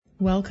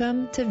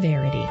Welcome to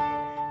Verity.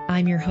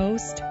 I'm your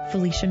host,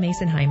 Felicia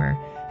Masonheimer,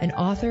 an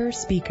author,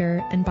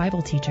 speaker, and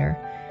Bible teacher.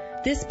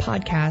 This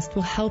podcast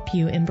will help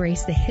you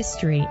embrace the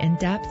history and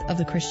depth of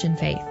the Christian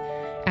faith,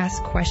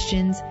 ask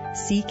questions,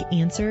 seek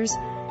answers,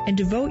 and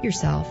devote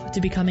yourself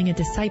to becoming a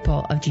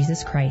disciple of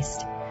Jesus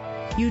Christ.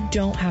 You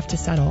don't have to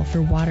settle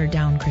for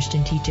watered-down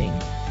Christian teaching.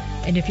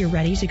 And if you're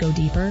ready to go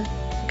deeper,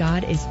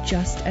 God is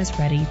just as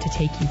ready to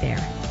take you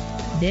there.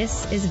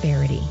 This is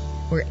Verity,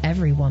 where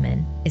every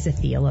woman is a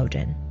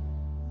theologian.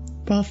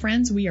 Well,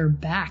 friends, we are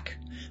back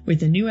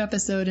with a new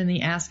episode in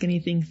the Ask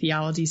Anything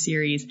Theology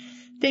series.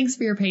 Thanks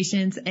for your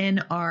patience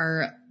and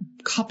our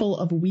couple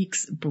of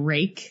weeks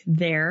break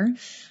there.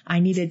 I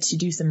needed to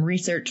do some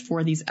research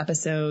for these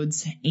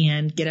episodes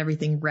and get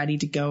everything ready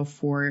to go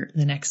for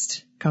the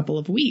next couple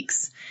of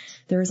weeks.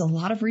 There is a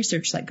lot of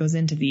research that goes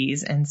into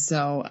these, and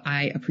so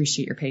I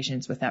appreciate your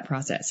patience with that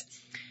process.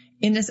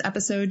 In this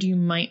episode, you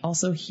might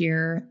also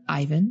hear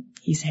Ivan.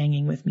 He's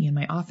hanging with me in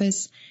my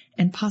office,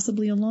 and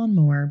possibly a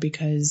lawnmower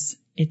because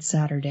it's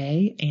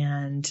Saturday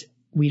and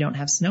we don't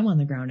have snow on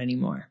the ground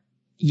anymore.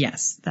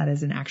 Yes, that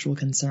is an actual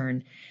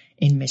concern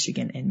in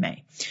Michigan in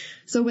May.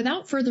 So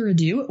without further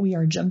ado, we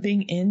are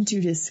jumping in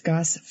to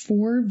discuss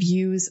 4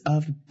 views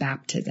of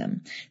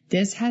baptism.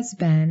 This has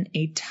been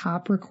a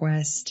top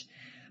request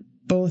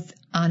both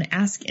on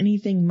Ask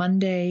Anything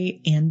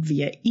Monday and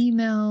via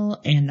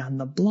email and on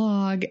the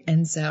blog.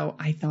 And so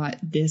I thought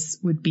this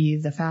would be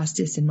the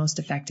fastest and most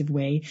effective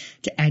way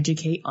to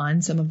educate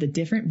on some of the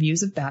different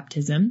views of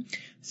baptism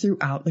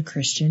throughout the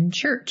Christian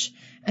church.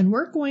 And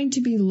we're going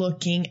to be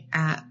looking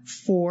at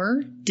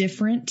 4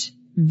 different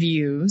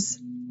views,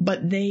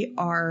 but they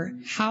are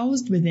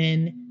housed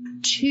within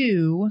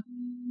 2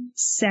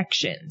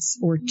 sections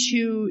or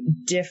 2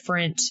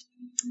 different,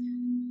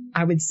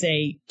 I would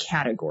say,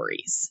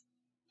 categories.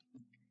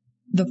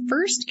 The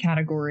first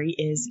category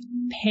is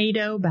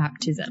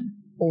paedobaptism,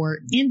 or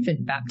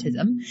infant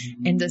baptism,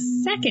 and the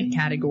second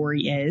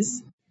category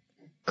is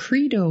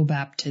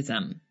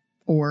credobaptism,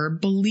 or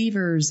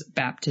believer's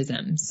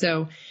baptism.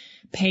 So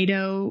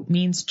paedo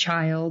means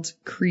child,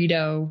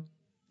 credo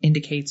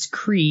indicates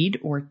creed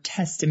or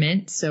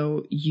testament,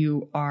 so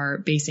you are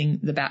basing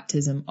the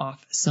baptism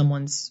off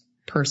someone's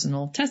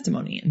personal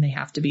testimony, and they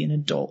have to be an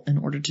adult in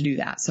order to do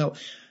that. So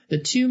the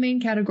 2 main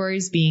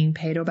categories being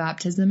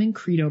paedobaptism and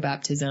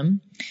credobaptism.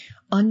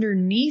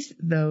 Underneath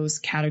those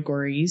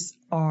categories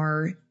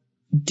are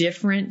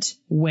different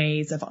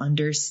ways of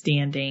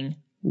understanding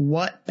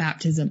what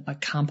baptism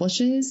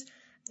accomplishes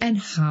and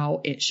how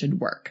it should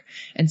work.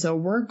 And so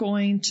we're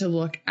going to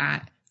look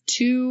at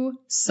 2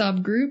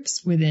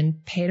 subgroups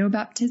within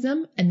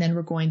paedobaptism, and then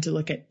we're going to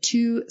look at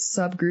 2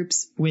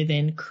 subgroups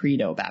within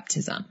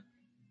credobaptism.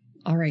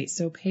 All right,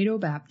 so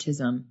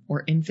paedobaptism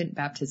or infant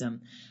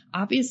baptism.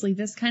 Obviously,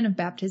 this kind of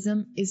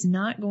baptism is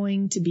not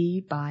going to be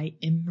by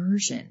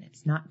immersion.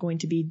 It's not going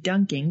to be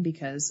dunking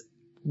because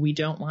we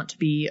don't want to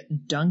be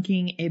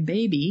dunking a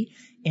baby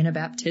in a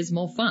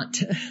baptismal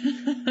font.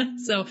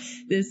 So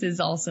this is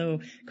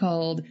also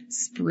called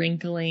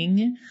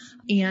sprinkling,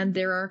 and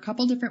there are a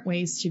couple different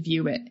ways to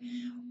view it.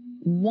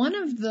 One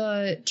of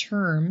the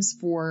terms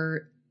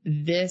for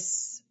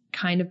this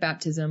kind of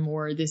baptism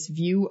or this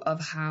view of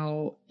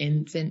how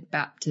infant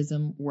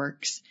baptism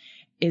works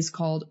is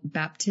called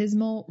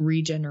baptismal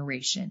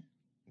regeneration.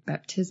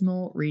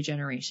 Baptismal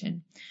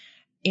regeneration.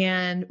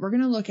 And we're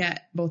going to look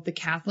at both the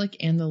Catholic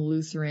and the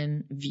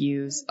Lutheran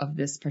views of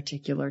this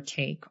particular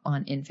take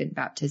on infant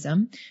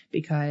baptism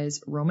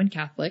because Roman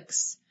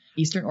Catholics,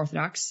 Eastern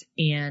Orthodox,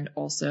 and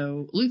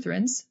also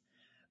Lutherans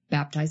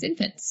baptize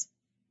infants.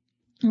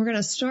 We're going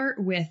to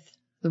start with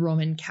the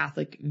Roman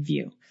Catholic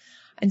view.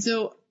 And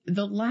so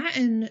the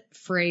Latin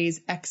phrase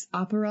ex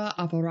opere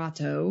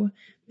operato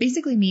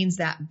basically means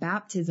that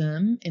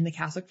baptism in the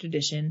Catholic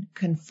tradition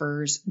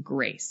confers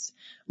grace.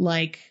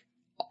 Like,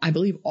 I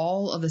believe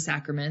all of the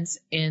sacraments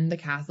in the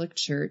Catholic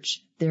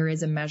Church, there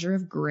is a measure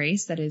of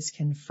grace that is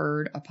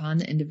conferred upon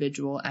the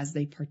individual as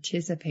they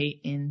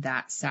participate in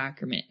that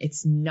sacrament.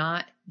 It's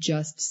not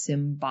just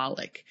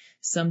symbolic.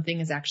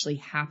 Something is actually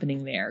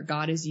happening there.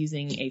 God is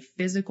using a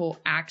physical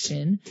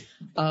action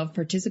of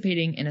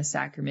participating in a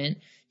sacrament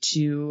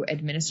to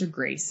administer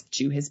grace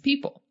to his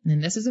people.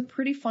 And this is a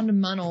pretty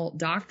fundamental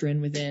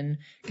doctrine within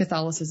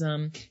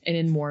Catholicism and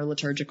in more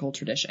liturgical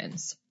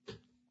traditions.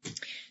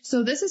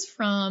 So this is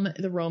from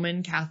the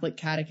Roman Catholic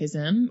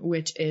Catechism,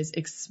 which is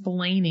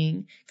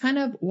explaining kind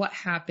of what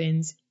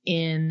happens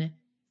in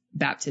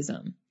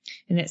baptism.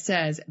 And it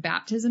says,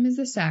 baptism is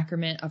the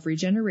sacrament of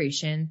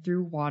regeneration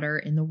through water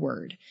in the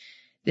Word.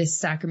 This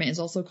sacrament is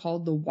also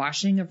called the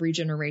washing of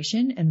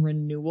regeneration and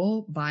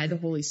renewal by the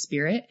Holy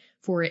Spirit,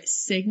 for it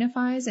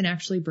signifies and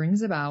actually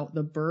brings about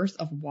the birth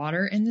of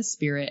water and the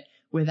Spirit,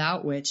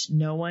 without which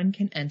no one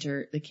can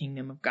enter the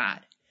kingdom of God.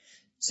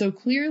 So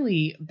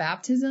clearly,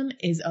 baptism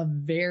is a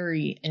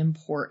very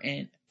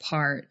important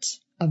part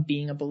of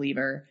being a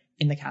believer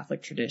in the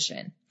Catholic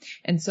tradition.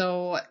 And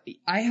so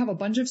I have a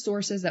bunch of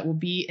sources that will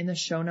be in the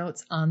show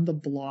notes on the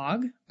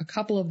blog. A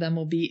couple of them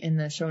will be in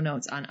the show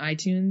notes on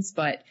iTunes,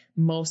 but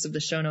most of the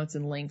show notes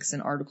and links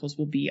and articles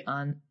will be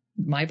on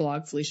my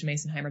blog,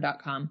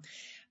 FeliciaMasonheimer.com.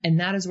 And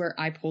that is where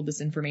I pulled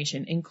this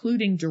information,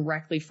 including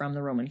directly from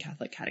the Roman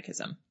Catholic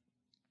Catechism.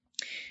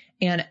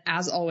 And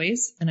as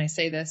always, and I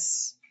say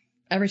this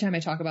every time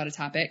I talk about a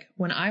topic,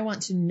 when I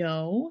want to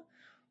know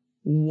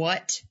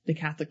what the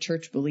Catholic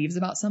Church believes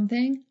about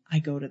something, I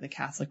go to the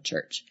Catholic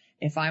Church.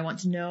 If I want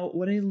to know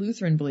what a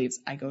Lutheran believes,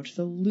 I go to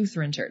the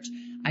Lutheran Church.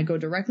 I go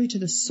directly to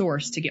the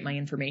source to get my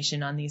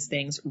information on these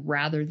things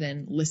rather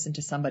than listen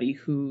to somebody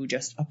who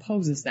just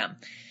opposes them.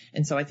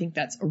 And so I think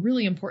that's a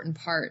really important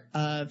part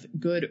of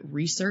good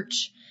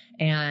research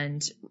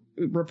and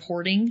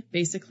reporting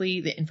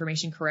basically the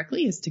information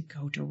correctly is to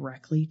go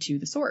directly to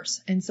the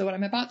source. And so what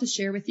I'm about to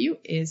share with you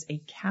is a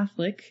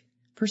Catholic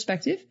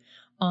perspective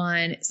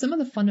on some of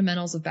the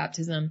fundamentals of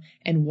baptism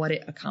and what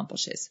it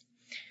accomplishes.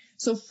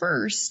 So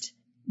first,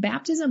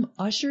 baptism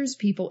ushers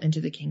people into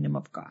the kingdom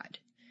of God.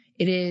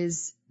 It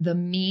is the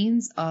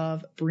means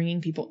of bringing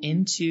people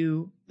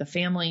into the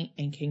family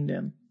and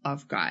kingdom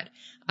of God.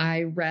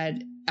 I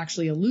read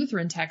actually a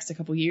Lutheran text a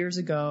couple years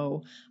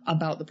ago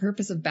about the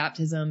purpose of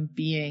baptism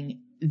being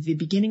the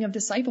beginning of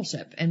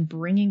discipleship and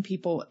bringing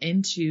people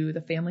into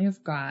the family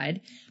of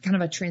God, kind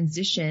of a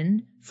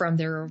transition from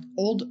their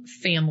old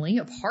family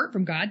apart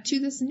from God to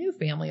this new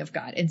family of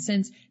God. And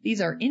since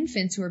these are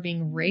infants who are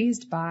being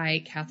raised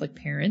by Catholic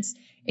parents,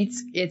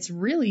 it's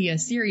really a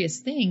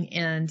serious thing.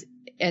 And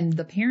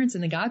the parents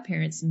and the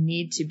godparents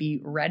need to be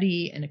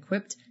ready and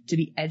equipped to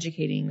be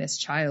educating this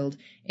child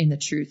in the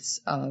truths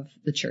of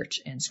the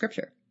church and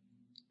scripture.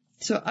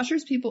 So it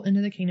ushers people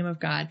into the kingdom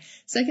of God.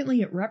 Secondly,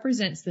 it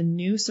represents the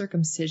new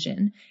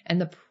circumcision and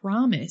the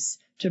promise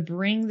to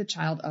bring the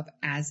child up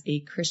as a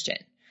Christian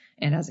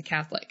and as a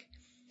Catholic.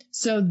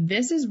 So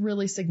this is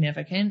really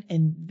significant,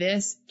 and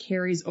this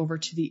carries over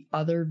to the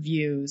other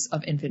views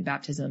of infant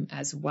baptism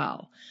as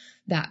well.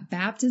 That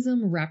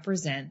baptism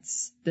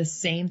represents the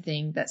same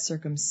thing that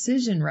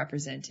circumcision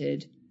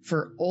represented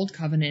for Old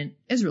Covenant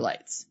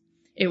Israelites.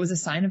 It was a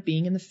sign of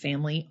being in the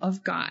family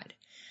of God.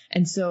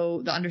 And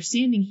so the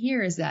understanding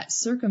here is that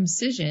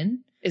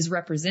circumcision is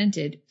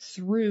represented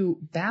through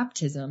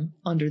baptism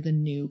under the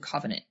new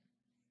covenant.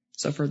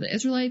 So for the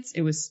Israelites,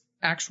 it was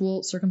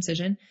actual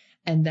circumcision.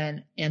 And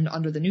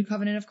under the new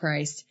covenant of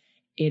Christ,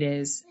 it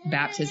is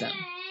baptism.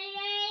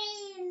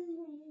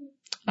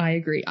 I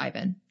agree,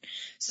 Ivan.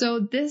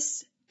 So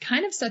this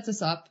kind of sets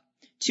us up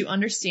to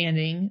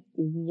understanding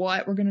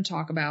what we're going to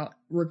talk about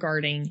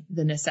regarding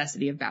the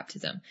necessity of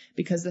baptism.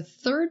 Because the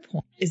third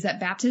point is that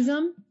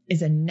baptism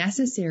is a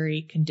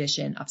necessary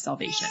condition of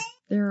salvation.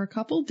 There are a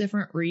couple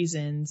different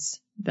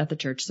reasons that the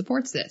church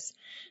supports this.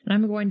 And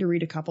I'm going to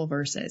read a couple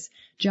verses.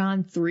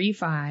 John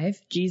 3:5,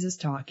 Jesus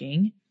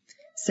talking,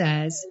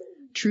 says,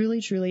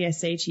 "Truly, truly, I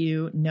say to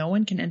you, no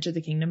one can enter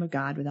the kingdom of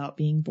God without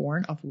being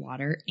born of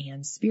water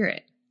and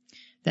spirit."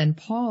 Then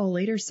Paul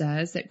later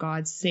says that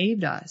God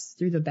saved us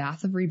through the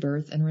bath of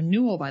rebirth and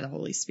renewal by the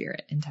Holy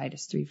Spirit in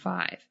Titus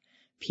 3:5.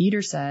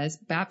 Peter says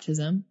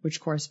baptism, which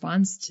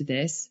corresponds to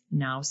this,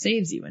 now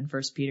saves you in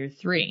 1 Peter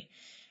 3.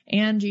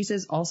 And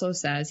Jesus also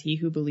says he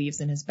who believes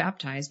and is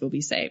baptized will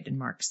be saved in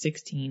Mark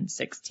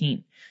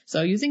 16:16.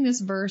 So using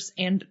this verse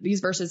and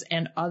these verses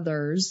and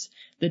others,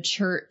 the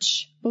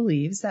church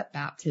believes that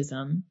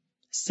baptism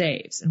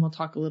saves. And we'll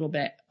talk a little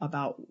bit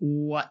about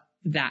what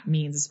that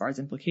means as far as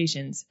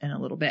implications in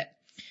a little bit.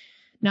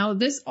 Now,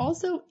 this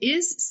also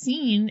is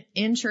seen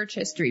in church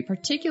history,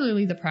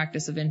 particularly the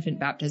practice of infant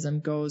baptism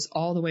goes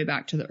all the way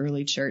back to the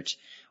early church.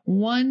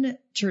 One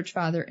church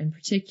father in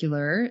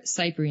particular,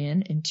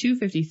 Cyprian, in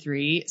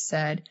 253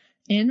 said,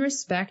 "In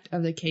respect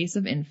of the case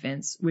of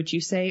infants, which you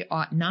say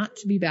ought not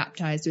to be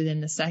baptized within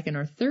the second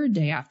or third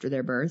day after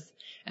their birth,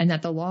 and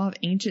that the law of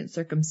ancient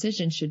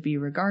circumcision should be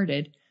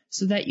regarded,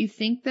 so that you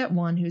think that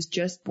one who's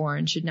just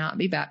born should not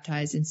be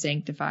baptized and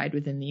sanctified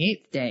within the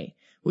 8th day.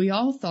 We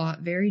all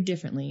thought very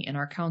differently in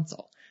our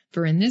council,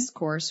 for in this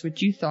course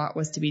which you thought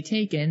was to be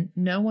taken,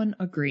 no one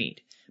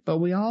agreed. But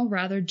we all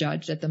rather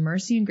judged that the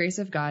mercy and grace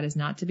of God is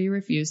not to be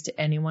refused to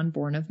anyone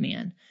born of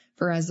man.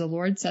 For as the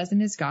Lord says in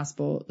his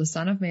gospel, the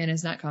Son of Man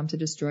is not come to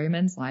destroy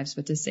men's lives,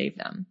 but to save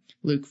them."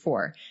 Luke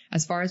 4.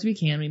 As far as we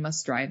can, we must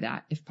strive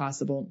that, if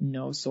possible,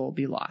 no soul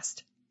be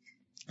lost.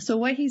 So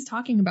what he's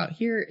talking about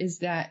here is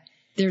that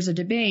there's a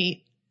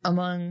debate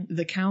among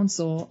the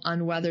council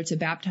on whether to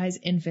baptize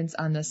infants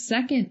on the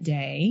 2nd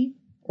day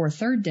or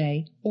 3rd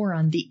day or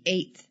on the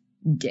 8th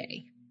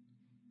day.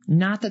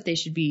 Not that they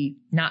should be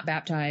not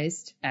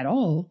baptized at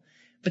all,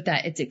 but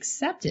that it's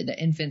accepted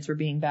that infants were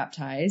being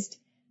baptized.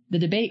 The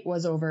debate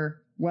was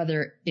over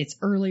whether it's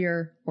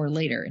earlier or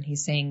later. And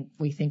he's saying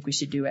we think we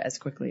should do it as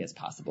quickly as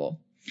possible.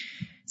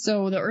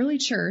 So the early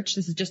church,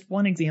 this is just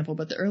one example,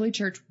 but the early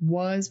church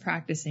was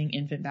practicing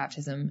infant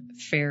baptism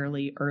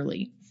fairly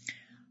early.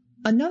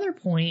 Another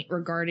point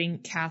regarding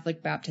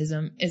Catholic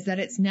baptism is that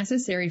it's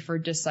necessary for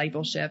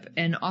discipleship,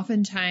 and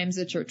oftentimes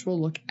the church will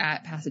look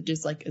at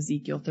passages like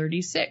Ezekiel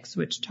 36,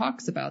 which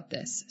talks about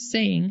this,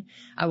 saying,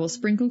 I will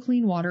sprinkle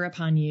clean water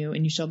upon you,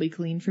 and you shall be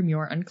clean from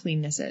your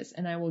uncleannesses,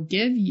 and I will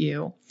give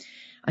you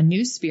a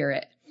new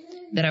spirit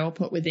that I will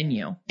put within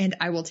you, and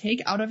I will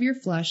take out of your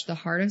flesh the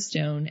heart of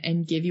stone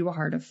and give you a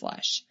heart of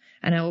flesh,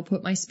 and I will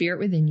put my spirit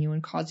within you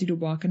and cause you to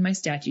walk in my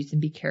statutes and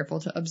be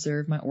careful to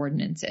observe my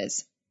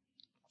ordinances.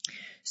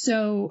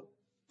 So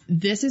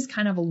this is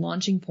kind of a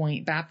launching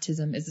point.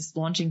 Baptism is this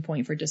launching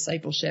point for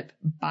discipleship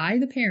by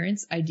the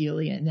parents,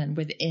 ideally, and then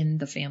within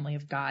the family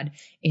of God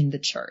in the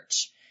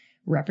church,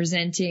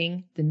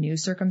 representing the new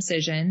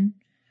circumcision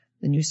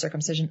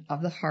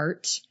of the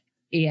heart,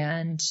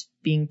 and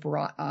being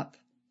brought up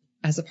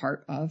as a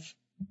part of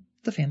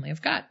the family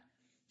of God.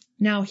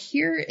 Now,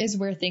 here is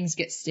where things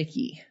get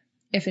sticky.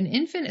 If an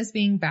infant is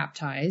being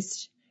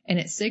baptized and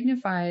it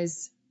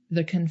signifies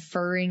the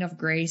conferring of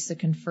grace, the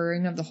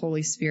conferring of the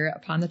Holy Spirit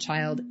upon the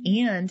child,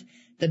 and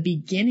the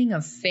beginning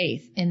of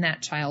faith in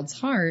that child's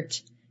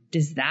heart,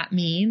 does that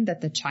mean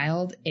that the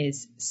child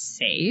is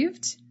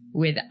saved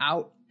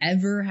without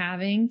ever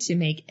having to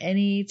make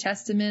any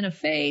testament of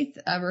faith,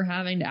 ever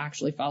having to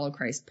actually follow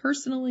Christ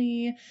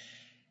personally?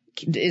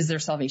 Is their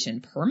salvation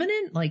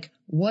permanent? Like,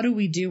 what do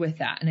we do with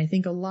that? And I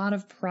think a lot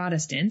of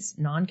Protestants,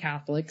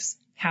 non-Catholics,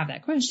 have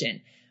that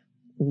question.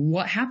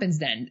 What happens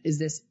then? Is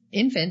this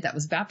infant that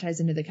was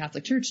baptized into the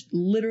Catholic Church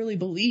literally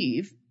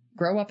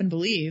grow up and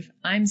believe,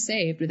 I'm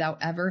saved without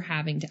ever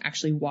having to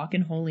actually walk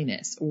in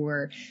holiness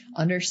or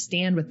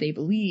understand what they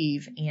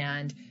believe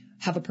and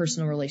have a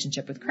personal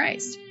relationship with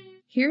Christ?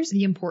 Here's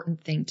the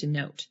important thing to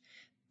note.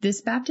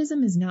 This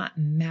baptism is not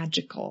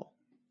magical.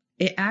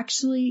 It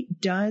actually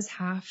does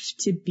have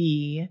to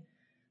be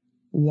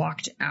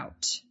walked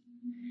out.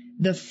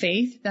 The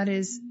faith that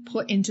is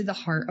put into the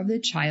heart of the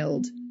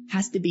child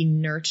has to be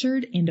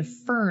nurtured and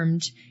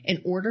affirmed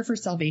in order for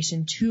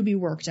salvation to be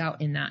worked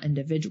out in that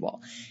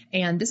individual.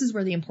 And this is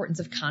where the importance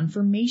of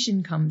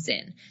confirmation comes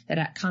in, that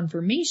at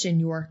confirmation,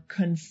 you are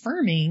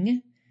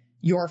confirming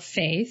your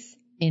faith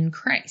in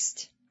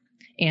Christ.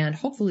 And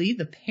hopefully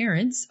the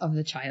parents of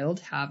the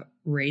child have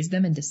raised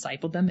them and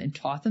discipled them and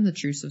taught them the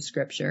truths of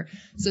Scripture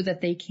so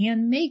that they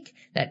can make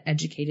that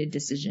educated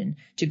decision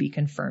to be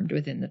confirmed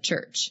within the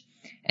church.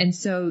 And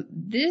so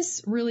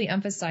this really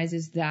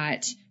emphasizes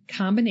that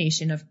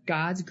combination of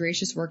God's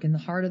gracious work in the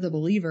heart of the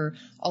believer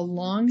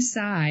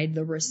alongside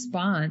the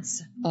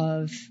response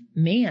of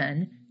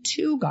man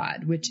to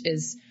God, which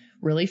is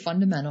really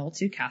fundamental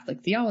to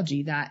Catholic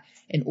theology, that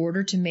in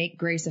order to make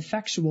grace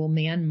effectual,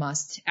 man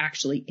must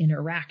actually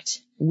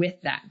interact with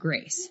that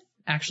grace,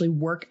 actually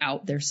work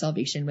out their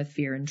salvation with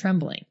fear and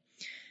trembling.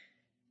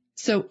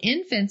 So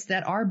infants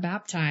that are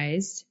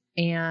baptized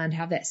and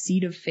have that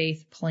seed of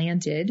faith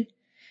planted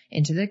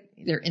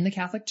they're in the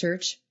Catholic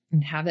Church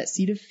and have that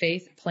seed of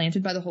faith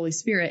planted by the Holy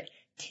Spirit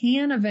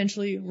can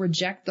eventually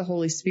reject the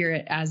Holy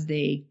Spirit as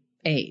they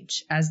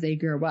age, as they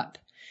grow up.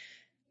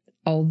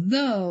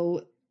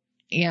 Although,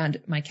 and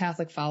my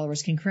Catholic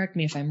followers can correct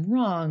me if I'm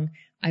wrong,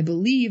 I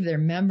believe their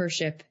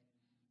membership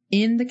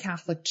in the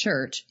Catholic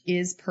Church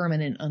is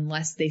permanent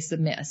unless they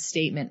submit a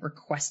statement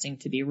requesting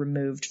to be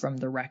removed from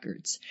the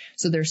records.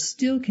 So they're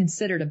still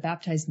considered a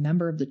baptized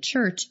member of the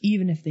church,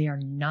 even if they are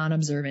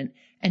non-observant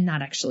and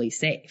not actually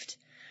saved.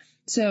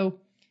 So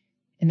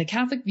in the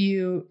Catholic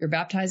view, you're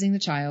baptizing the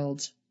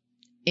child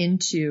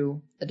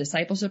into the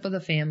discipleship of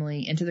the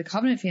family, into the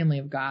covenant family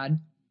of God,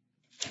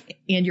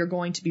 and you're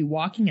going to be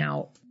walking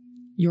out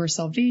your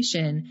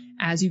salvation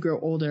as you grow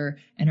older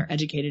and are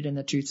educated in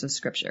the truths of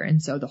Scripture.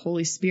 And so the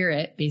Holy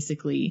Spirit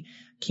basically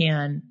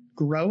can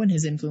grow in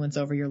his influence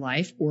over your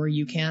life, or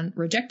you can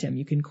reject him.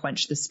 You can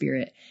quench the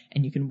Spirit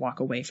and you can walk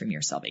away from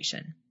your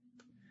salvation.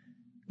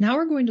 Now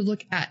we're going to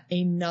look at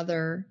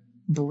another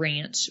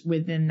branch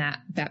within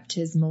that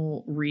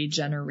baptismal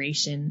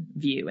regeneration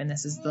view, and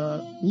this is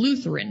the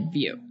Lutheran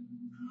view.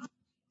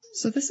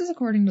 So this is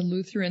according to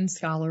Lutheran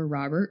scholar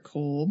Robert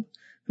Kolb,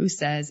 who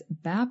says,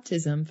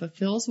 baptism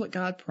fulfills what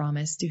God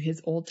promised to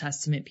his Old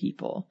Testament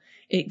people.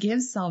 It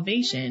gives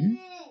salvation,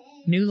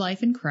 new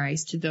life in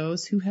Christ, to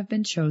those who have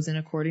been chosen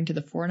according to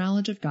the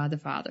foreknowledge of God the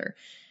Father.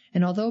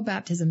 And although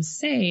baptism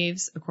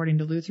saves, according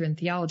to Lutheran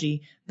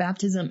theology,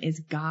 baptism is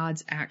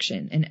God's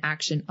action, an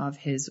action of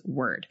his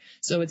word.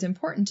 So it's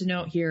important to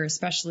note here,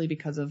 especially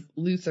because of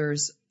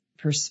Luther's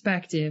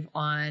perspective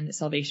on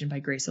salvation by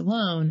grace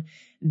alone,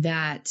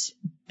 that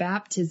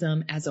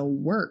baptism as a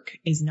work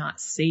is not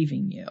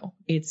saving you.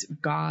 It's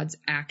God's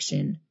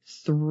action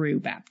through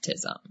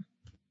baptism.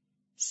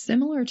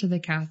 Similar to the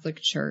Catholic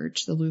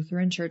Church, the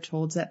Lutheran Church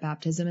holds that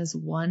baptism is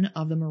one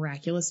of the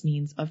miraculous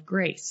means of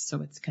grace.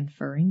 So it's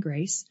conferring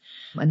grace.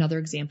 Another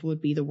example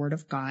would be the Word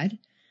of God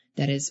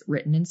that is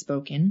written and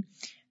spoken,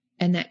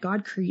 and that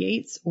God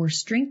creates or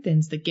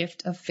strengthens the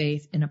gift of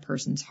faith in a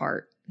person's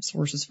heart.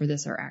 Sources for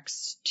this are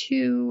Acts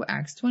 2,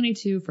 Acts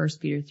 22, 1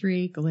 Peter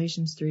 3,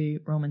 Galatians 3,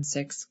 Romans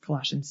 6,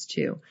 Colossians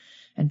 2,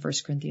 and 1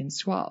 Corinthians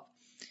 12.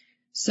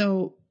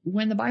 So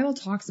when the Bible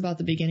talks about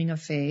the beginning of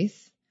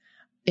faith,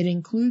 It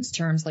includes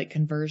terms like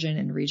conversion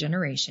and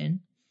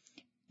regeneration.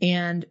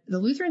 And the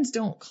Lutherans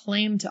don't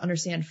claim to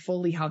understand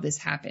fully how this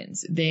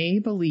happens. They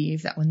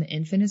believe that when the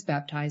infant is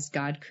baptized,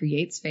 God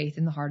creates faith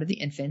in the heart of the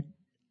infant.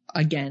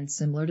 Again,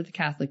 similar to the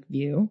Catholic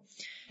view.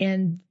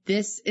 And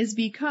this is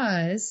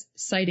because,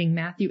 citing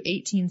Matthew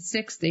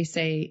 18:6, they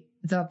say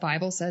the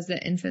Bible says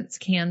that infants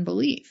can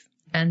believe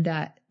and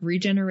that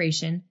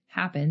regeneration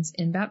happens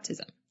in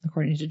baptism,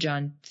 according to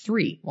John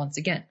 3, once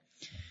again.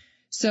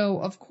 So,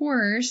 of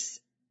course,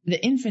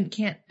 the infant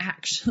can't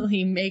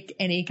actually make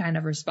any kind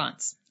of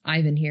response.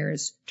 Ivan here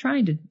is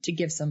trying to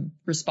give some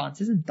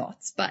responses and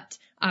thoughts, but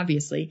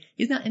obviously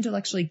he's not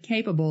intellectually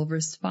capable of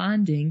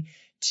responding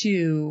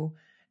to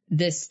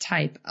this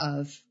type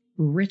of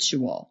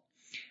ritual.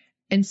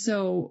 And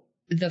so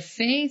the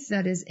faith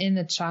that is in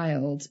the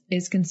child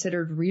is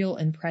considered real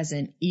and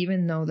present,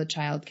 even though the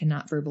child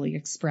cannot verbally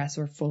express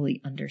or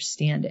fully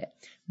understand it.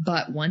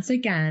 But once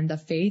again, the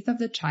faith of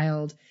the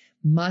child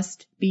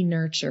must be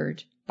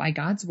nurtured by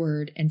God's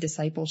word and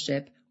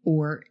discipleship,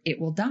 or it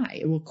will die.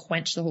 It will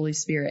quench the Holy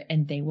Spirit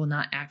and they will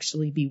not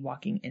actually be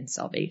walking in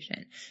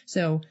salvation.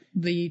 So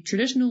the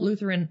traditional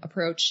Lutheran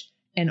approach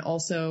and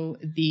also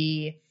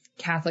the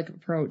Catholic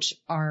approach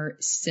are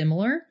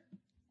similar,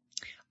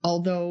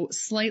 although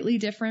slightly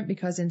different,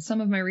 because in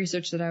some of my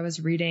research that I was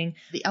reading,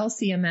 the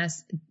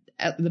LCMS,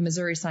 the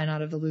Missouri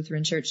Synod of the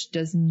Lutheran Church,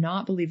 does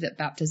not believe that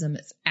baptism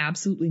is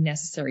absolutely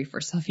necessary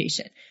for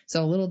salvation.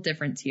 So a little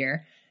difference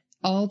here.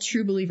 All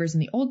true believers in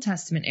the Old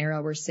Testament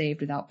era were saved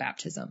without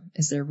baptism,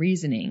 is their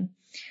reasoning.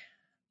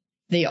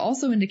 They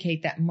also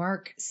indicate that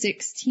Mark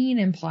 16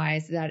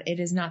 implies that it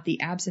is not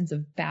the absence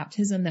of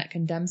baptism that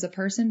condemns a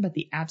person, but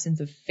the absence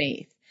of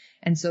faith.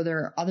 And so there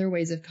are other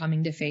ways of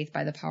coming to faith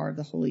by the power of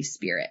the Holy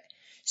Spirit.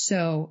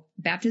 So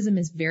baptism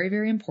is very,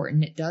 very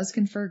important. It does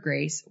confer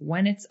grace.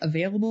 When it's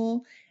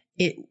available,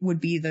 it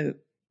would be the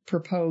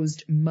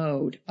proposed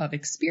mode of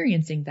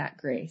experiencing that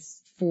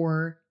grace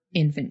for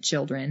infant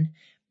children.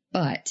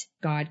 But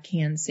God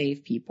can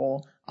save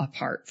people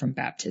apart from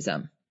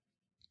baptism.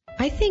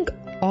 I think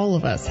all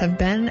of us have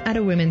been at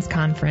a women's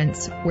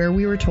conference where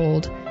we were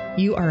told,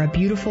 you are a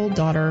beautiful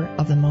daughter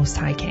of the Most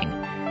High King.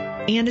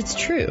 And it's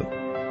true,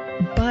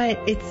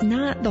 but it's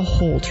not the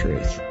whole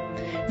truth.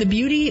 The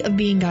beauty of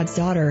being God's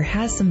daughter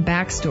has some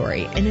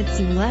backstory, and it's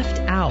left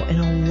out in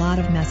a lot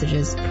of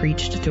messages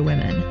preached to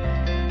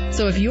women.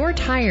 So if you're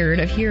tired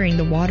of hearing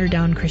the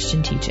watered-down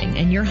Christian teaching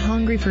and you're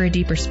hungry for a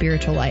deeper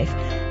spiritual life,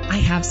 I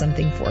have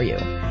something for you.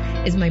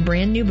 It's my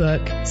brand new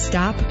book,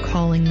 Stop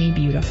Calling Me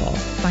Beautiful,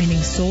 Finding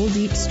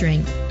Soul-Deep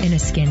Strength in a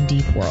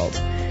Skin-Deep World.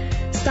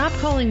 Stop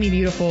Calling Me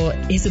Beautiful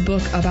is a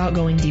book about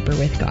going deeper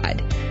with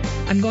God.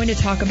 I'm going to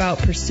talk about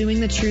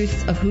pursuing the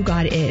truths of who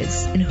God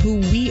is and who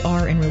we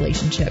are in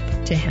relationship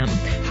to Him,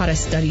 how to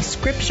study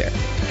Scripture,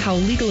 how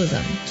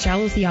legalism,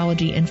 shallow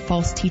theology, and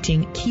false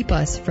teaching keep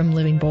us from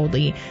living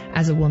boldly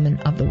as a woman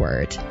of the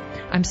Word.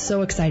 I'm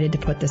so excited to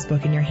put this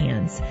book in your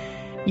hands.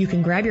 You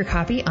can grab your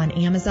copy on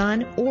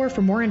Amazon, or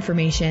for more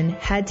information,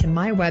 head to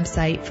my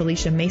website,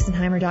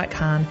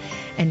 FeliciaMasonheimer.com,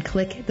 and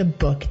click the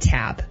book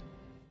tab.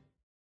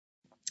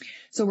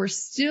 So we're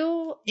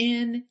still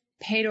in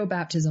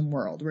paedobaptism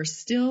world. We're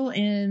still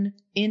in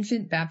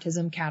infant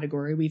baptism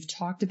category. We've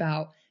talked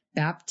about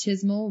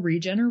baptismal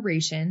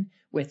regeneration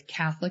with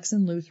Catholics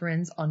and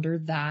Lutherans under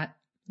that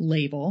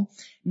label.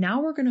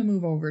 Now we're going to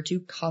move over to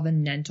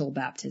covenantal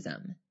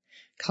baptism.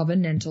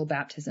 Covenantal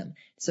baptism.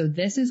 So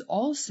this is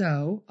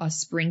also a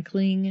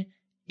sprinkling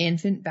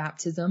infant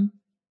baptism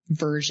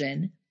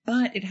version,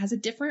 but it has a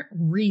different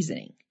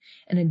reasoning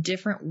and a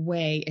different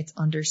way it's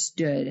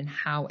understood and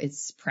how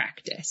it's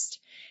practiced.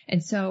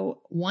 And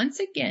so once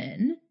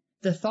again,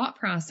 the thought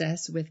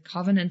process with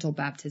covenantal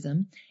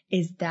baptism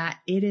is that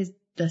it is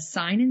the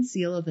sign and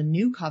seal of the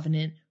new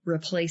covenant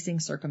replacing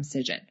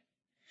circumcision.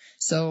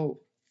 So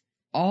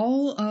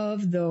all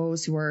of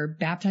those who are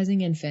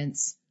baptizing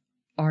infants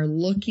are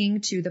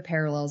looking to the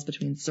parallels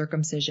between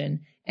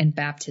circumcision and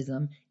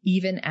baptism,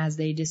 even as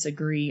they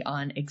disagree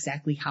on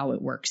exactly how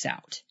it works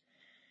out.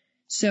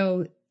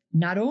 So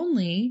not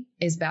only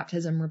is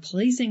baptism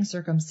replacing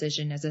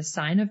circumcision as a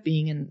sign of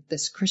being in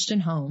this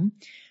Christian home,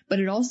 but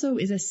it also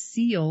is a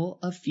seal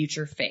of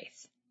future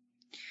faith.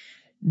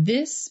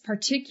 This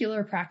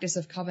particular practice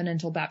of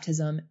covenantal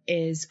baptism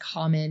is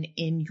common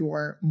in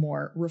your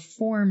more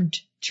Reformed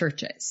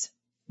churches.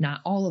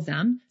 Not all of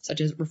them,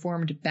 such as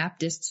Reformed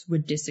Baptists,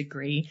 would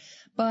disagree,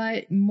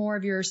 but more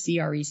of your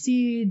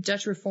CREC,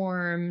 Dutch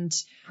Reformed,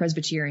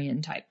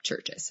 Presbyterian type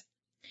churches.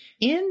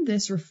 In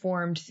this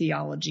Reformed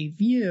theology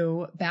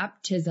view,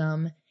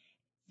 baptism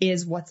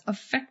is what's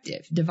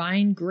effective.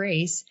 Divine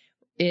grace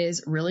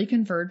is really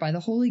conferred by the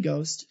Holy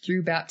Ghost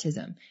through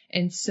baptism.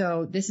 And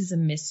so this is a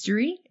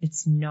mystery.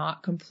 It's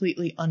not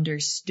completely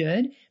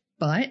understood,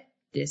 but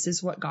this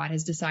is what God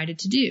has decided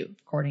to do,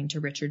 according to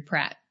Richard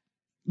Pratt.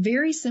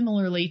 Very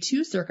similarly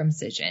to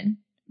circumcision,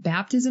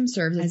 baptism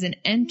serves as an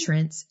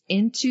entrance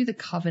into the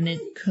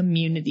covenant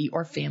community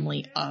or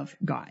family of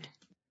God.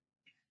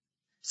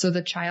 So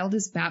the child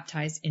is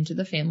baptized into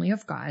the family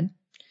of God.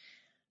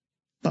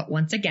 But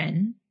once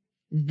again,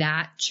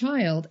 that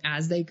child,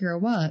 as they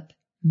grow up,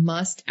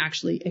 must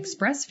actually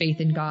express faith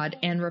in God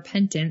and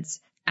repentance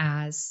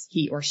as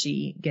he or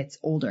she gets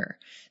older.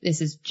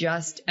 This is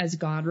just as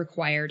God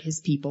required his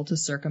people to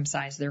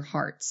circumcise their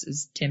hearts,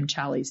 as Tim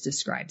Challies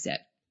describes it.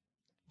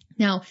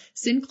 Now,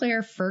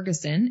 Sinclair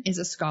Ferguson is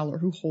a scholar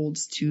who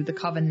holds to the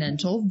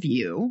covenantal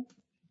view,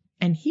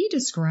 and he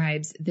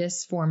describes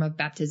this form of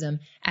baptism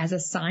as a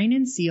sign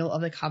and seal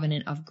of the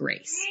covenant of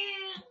grace.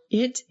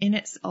 It in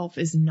itself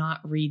is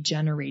not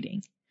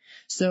regenerating.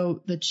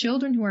 So the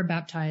children who are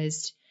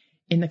baptized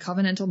in the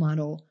covenantal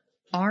model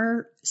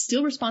are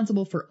still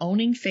responsible for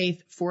owning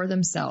faith for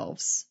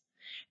themselves.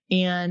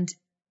 And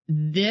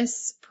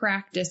this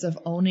practice of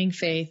owning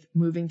faith,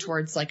 moving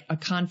towards like a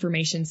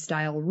confirmation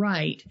style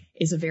rite,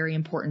 is a very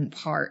important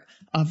part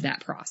of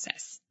that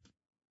process.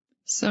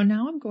 So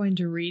now I'm going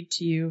to read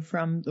to you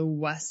from the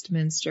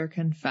Westminster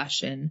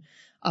Confession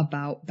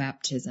about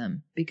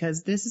baptism,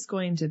 because this is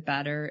going to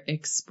better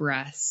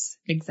express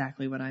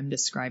exactly what I'm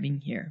describing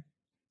here.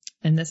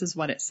 And this is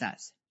what it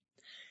says.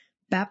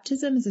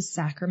 Baptism is a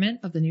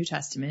sacrament of the New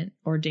Testament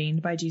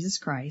ordained by Jesus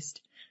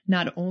Christ,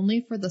 not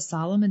only for the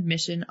solemn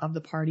admission of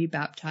the party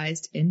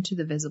baptized into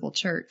the visible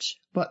church,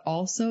 but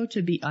also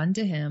to be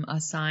unto him a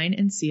sign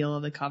and seal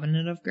of the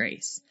covenant of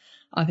grace,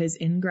 of his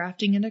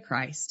ingrafting into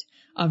Christ,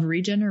 of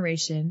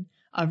regeneration,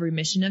 of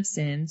remission of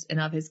sins, and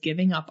of his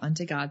giving up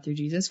unto God through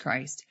Jesus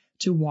Christ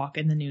to walk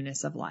in the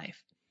newness of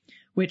life.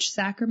 Which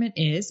sacrament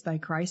is, by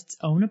Christ's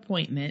own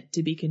appointment,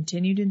 to be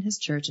continued in his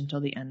church until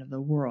the end of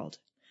the world.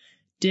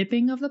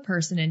 Dipping of the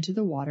person into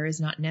the water is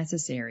not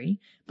necessary,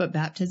 but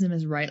baptism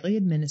is rightly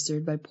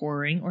administered by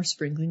pouring or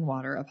sprinkling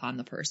water upon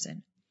the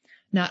person.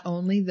 Not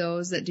only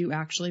those that do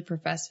actually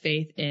profess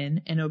faith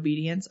in and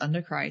obedience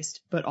unto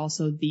Christ, but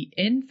also the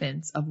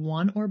infants of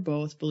one or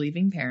both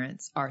believing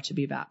parents are to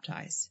be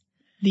baptized.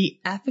 The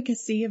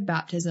efficacy of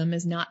baptism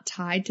is not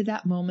tied to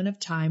that moment of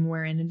time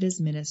wherein it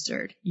is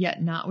ministered,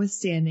 yet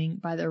notwithstanding,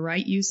 by the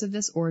right use of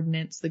this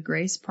ordinance, the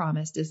grace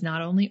promised is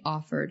not only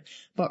offered,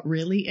 but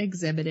really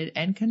exhibited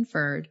and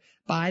conferred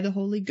by the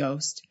Holy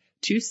Ghost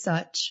to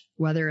such,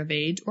 whether of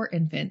age or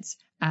infants,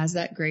 as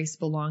that grace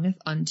belongeth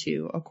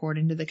unto,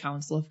 according to the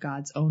counsel of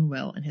God's own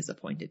will in his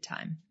appointed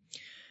time.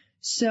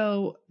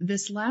 So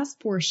this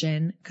last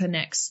portion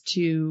connects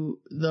to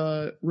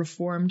the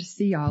Reformed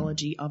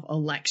theology of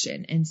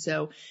election. And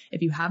so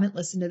if you haven't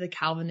listened to the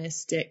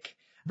Calvinistic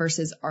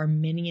versus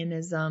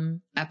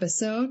Arminianism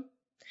episode,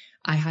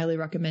 I highly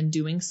recommend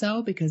doing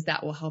so, because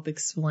that will help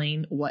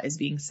explain what is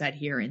being said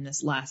here in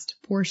this last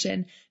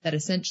portion, that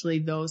essentially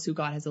those who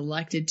God has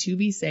elected to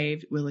be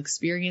saved will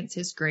experience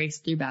his grace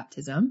through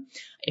baptism.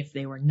 If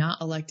they were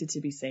not elected to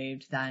be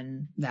saved,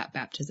 then that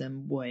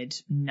baptism would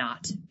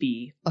not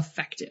be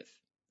effective,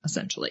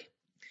 essentially.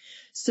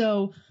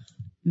 So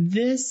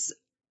this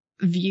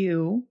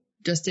view,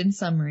 just in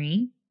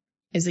summary,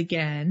 is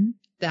again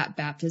that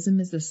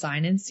baptism is the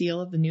sign and seal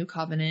of the new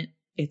covenant.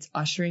 It's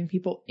ushering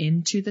people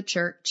into the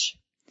church.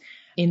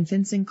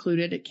 Infants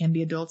included. It can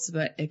be adults,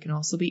 but it can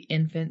also be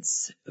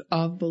infants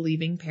of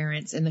believing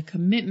parents, and the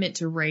commitment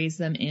to raise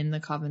them in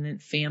the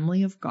covenant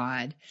family of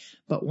God.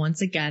 But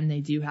once again, they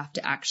do have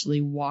to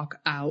actually walk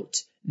out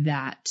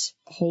that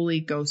Holy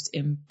Ghost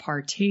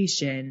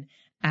impartation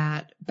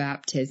at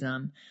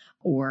baptism,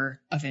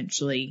 or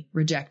eventually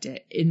reject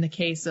it. In the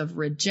case of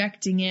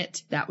rejecting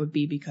it, that would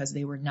be because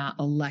they were not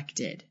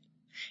elected.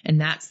 And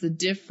that's the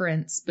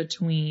difference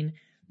between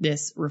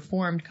this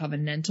Reformed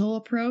covenantal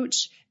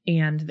approach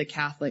and the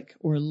Catholic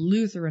or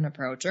Lutheran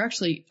approach, or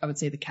actually I would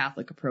say the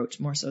Catholic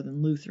approach more so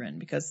than Lutheran,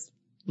 because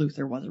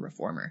Luther was a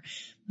reformer,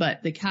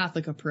 but the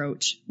Catholic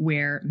approach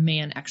where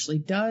man actually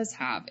does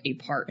have a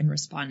part in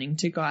responding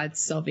to God's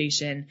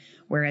salvation,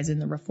 whereas in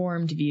the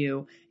Reformed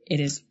view, it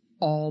is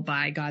all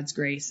by God's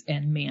grace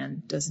and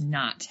man does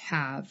not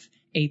have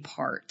a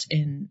part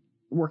in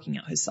working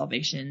out his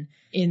salvation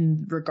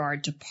in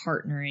regard to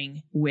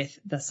partnering with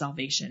the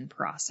salvation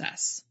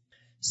process.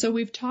 So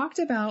we've talked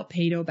about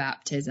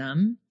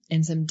paedobaptism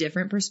and some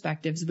different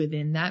perspectives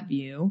within that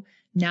view.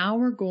 Now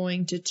we're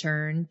going to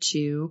turn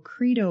to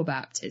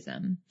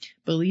credobaptism,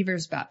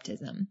 believer's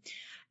baptism,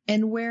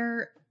 and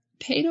where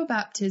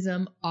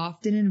paedobaptism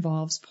often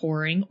involves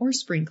pouring or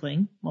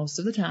sprinkling most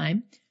of the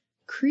time.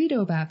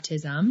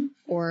 Credobaptism,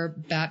 or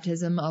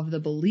baptism of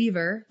the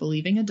believer,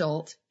 believing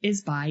adult,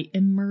 is by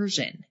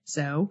immersion.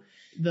 So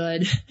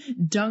the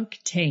dunk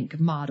tank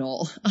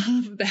model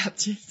of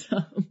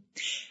baptism.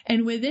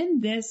 And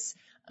within this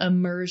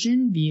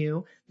immersion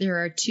view,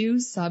 there are two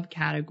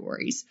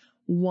subcategories.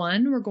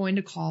 One we're going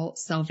to call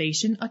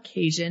salvation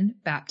occasion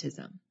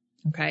baptism.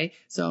 Okay,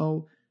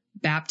 so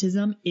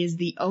baptism is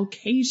the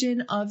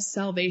occasion of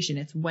salvation.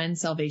 It's when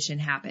salvation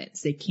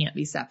happens. They can't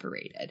be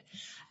separated.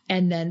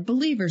 And then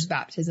believer's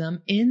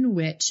baptism, in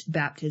which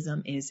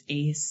baptism is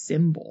a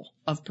symbol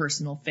of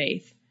personal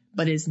faith,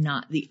 but is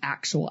not the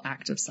actual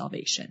act of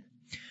salvation.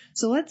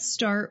 So let's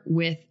start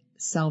with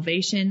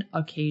salvation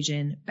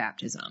occasion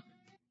baptism.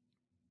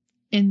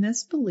 In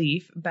this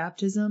belief,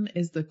 baptism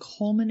is the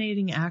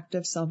culminating act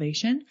of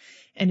salvation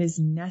and is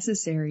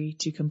necessary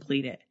to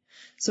complete it.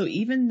 So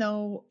even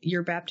though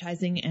you're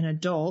baptizing an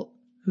adult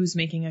who's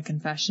making a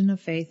confession of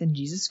faith in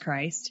Jesus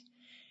Christ,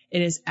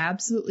 it is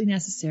absolutely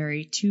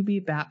necessary to be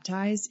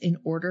baptized in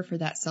order for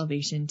that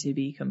salvation to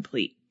be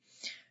complete.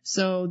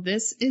 So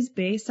this is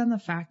based on the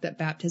fact that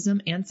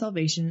baptism and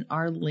salvation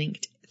are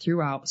linked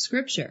throughout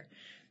Scripture.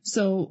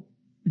 So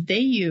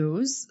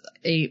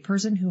a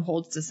person who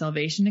holds to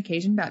salvation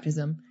occasion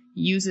baptism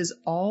uses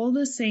all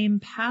the same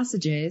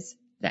passages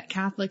that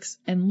Catholics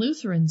and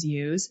Lutherans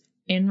use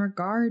in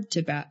regard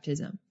to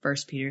baptism. 1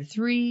 Peter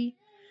 3,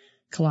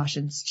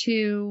 Colossians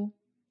 2,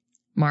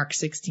 Mark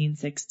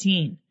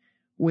 16:16,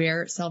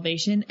 where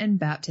salvation and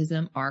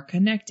baptism are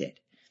connected.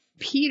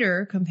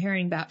 Peter,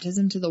 comparing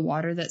baptism to the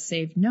water that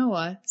saved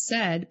Noah,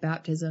 said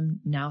baptism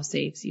now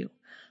saves you.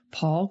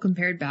 Paul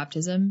compared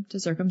baptism to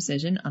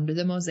circumcision under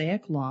the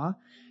Mosaic law.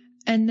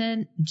 And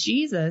then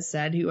Jesus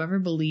said whoever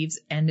believes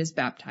and is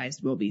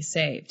baptized will be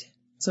saved.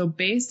 So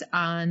based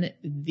on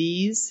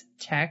these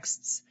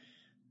texts,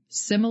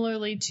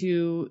 similarly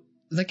to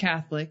the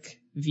Catholic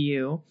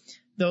view,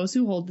 those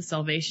who hold the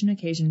salvation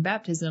occasion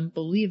baptism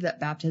believe that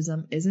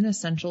baptism is an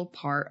essential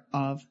part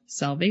of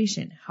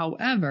salvation.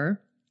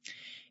 However,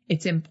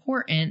 it's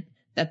important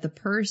that the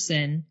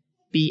person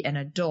be an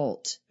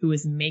adult who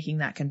is making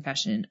that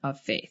confession of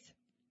faith.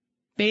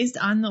 Based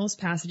on those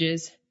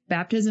passages,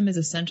 baptism is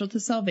essential to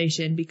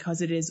salvation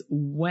because it is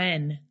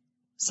when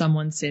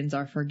someone's sins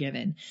are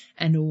forgiven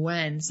and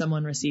when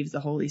someone receives the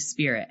Holy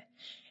Spirit.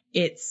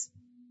 It's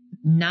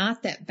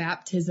not that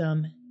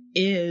baptism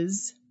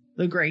is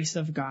the grace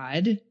of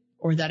God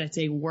or that it's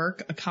a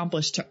work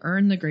accomplished to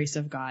earn the grace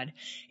of God.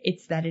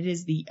 It's that it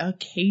is the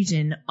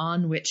occasion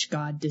on which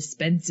God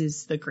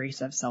dispenses the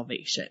grace of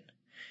salvation.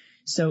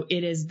 So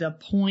it is the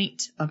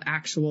point of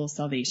actual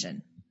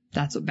salvation.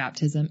 That's what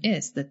baptism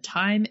is, the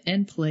time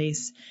and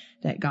place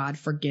that God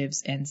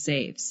forgives and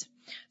saves.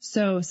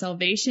 So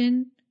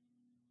salvation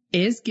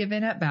is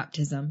given at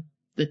baptism.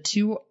 The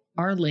two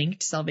are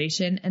linked,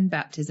 salvation and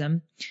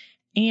baptism.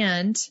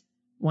 And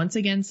once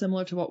again,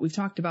 similar to what we've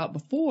talked about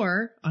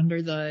before,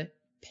 under the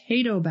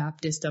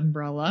Paedo-Baptist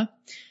umbrella,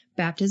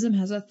 baptism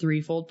has a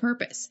threefold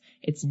purpose.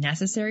 It's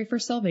necessary for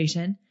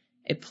salvation,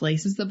 it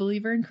places the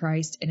believer in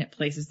Christ, and it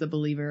places the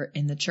believer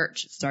in the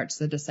church. It starts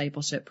the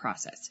discipleship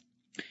process.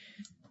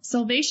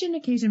 Salvation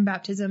occasion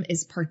baptism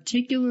is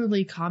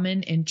particularly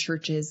common in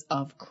churches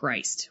of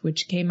Christ,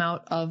 which came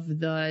out of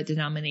the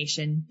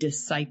denomination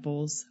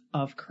Disciples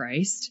of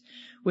Christ,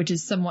 which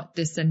is somewhat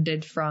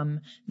descended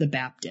from the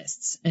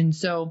Baptists. And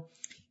so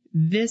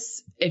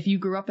if you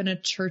grew up in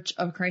a Church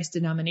of Christ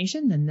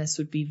denomination, then this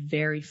would be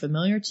very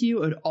familiar to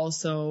you. It would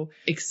also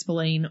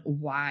explain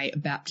why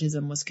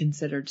baptism was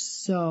considered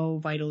so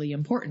vitally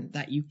important,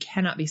 that you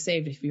cannot be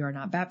saved if you are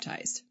not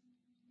baptized,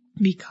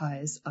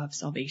 because of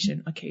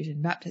salvation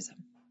occasion baptism.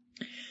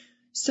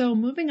 So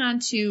moving on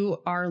to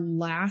our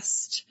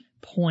last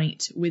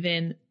point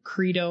within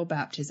credo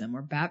baptism,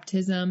 or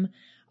baptism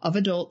of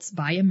adults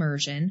by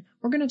immersion,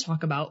 we're going to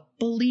talk about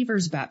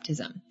believers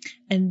baptism.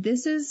 And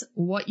this is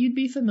what you'd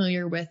be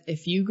familiar with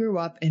if you grew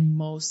up in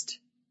most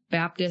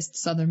Baptist,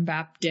 Southern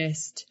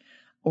Baptist,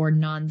 or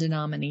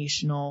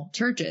non-denominational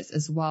churches,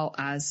 as well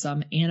as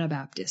some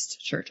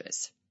Anabaptist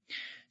churches.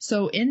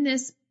 So in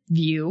this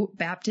view,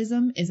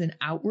 baptism is an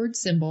outward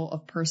symbol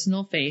of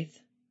personal faith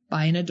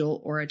by an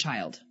adult or a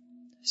child.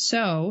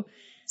 So,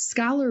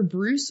 scholar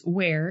Bruce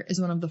Ware is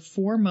one of the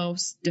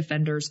foremost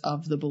defenders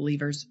of the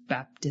believer's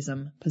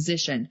baptism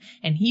position,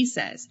 and he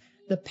says,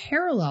 the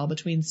parallel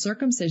between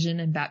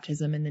circumcision and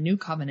baptism in the New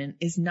Covenant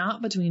is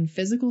not between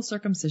physical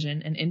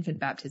circumcision and infant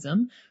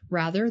baptism.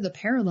 Rather, the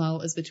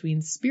parallel is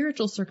between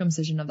spiritual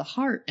circumcision of the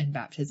heart and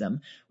baptism,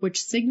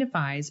 which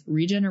signifies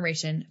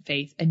regeneration,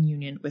 faith, and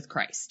union with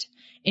Christ.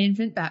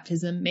 Infant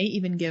baptism may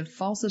even give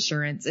false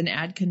assurance and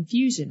add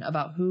confusion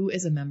about who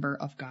is a member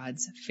of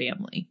God's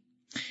family.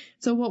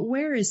 So what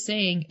Ware is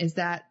saying is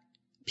that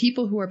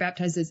people who are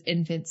baptized as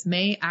infants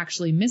may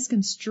actually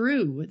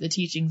misconstrue the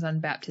teachings on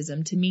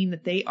baptism to mean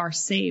that they are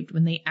saved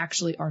when they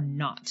actually are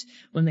not,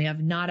 when they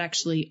have not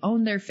actually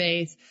owned their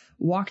faith,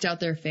 walked out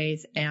their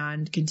faith,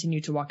 and continue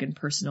to walk in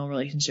personal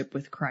relationship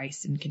with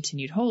Christ and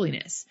continued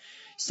holiness.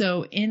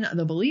 So in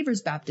the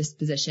believer's Baptist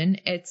position,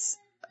 it's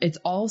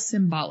all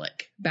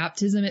symbolic.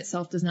 Baptism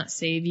itself does not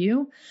save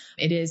you.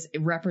 It is a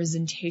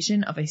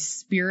representation of a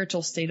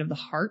spiritual state of the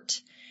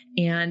heart,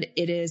 and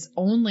it is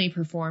only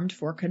performed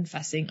for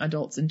confessing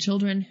adults and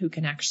children who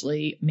can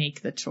actually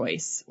make the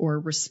choice or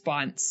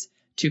response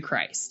to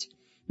Christ.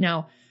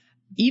 Now,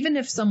 even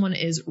if someone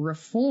is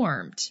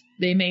reformed,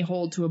 they may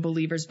hold to a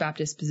believer's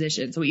Baptist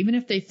position. So even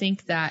if they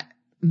think that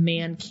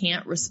man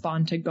can't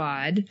respond to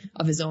God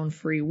of his own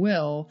free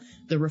will,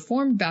 the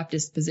Reformed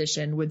Baptist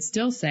position would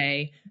still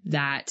say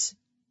that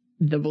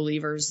the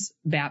believer's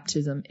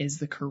baptism is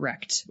the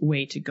correct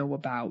way to go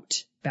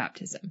about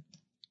baptism.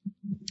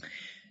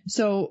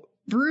 So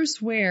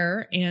Bruce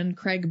Ware and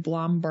Craig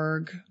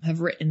Blomberg have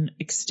written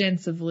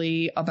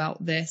extensively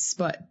about this,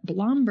 but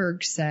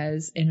Blomberg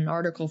says in an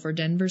article for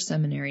Denver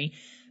Seminary,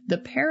 The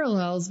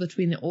parallels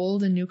between the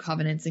Old and New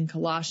Covenants in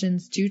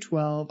Colossians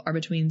 2:12 are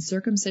between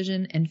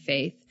circumcision and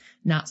faith,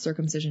 not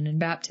circumcision and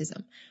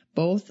baptism.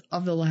 Both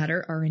of the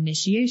latter are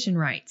initiation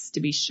rites, to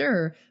be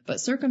sure,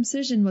 but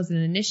circumcision was an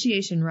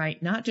initiation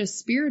rite not just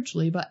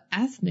spiritually, but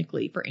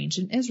ethnically for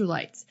ancient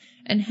Israelites,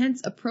 and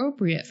hence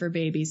appropriate for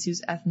babies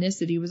whose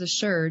ethnicity was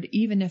assured,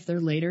 even if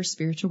their later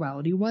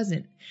spirituality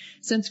wasn't.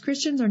 Since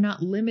Christians are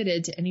not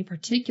limited to any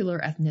particular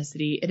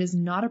ethnicity, it is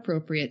not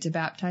appropriate to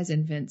baptize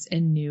infants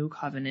in New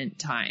Covenant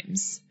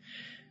times.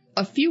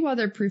 A few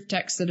other proof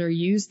texts that are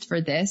used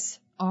for this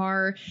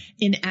are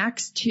in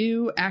Acts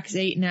 2, Acts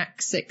 8, and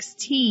Acts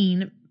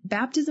 16.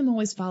 Baptism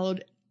always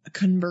followed a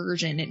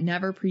conversion. It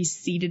never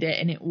preceded it,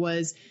 and it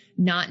was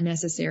not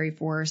necessary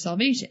for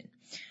salvation.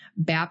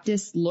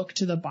 Baptists look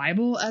to the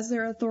Bible as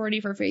their authority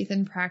for faith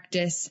and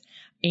practice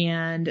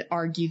and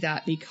argue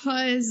that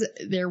because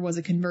there was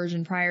a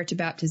conversion prior to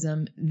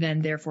baptism,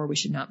 then therefore we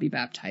should not be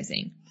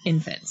baptizing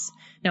infants.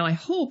 Now, I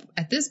hope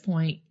at this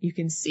point you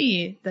can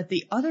see that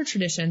the other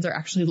traditions are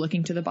actually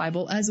looking to the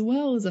Bible as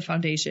well as a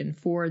foundation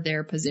for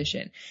their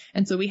position.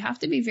 And so we have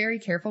to be very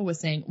careful with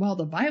saying, well,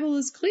 the Bible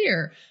is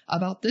clear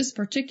about this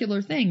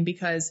particular thing,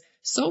 because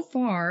so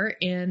far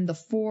in the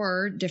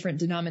 4 different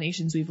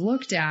denominations we've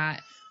looked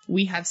at,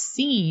 we have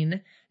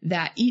seen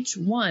that each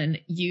one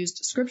used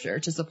scripture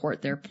to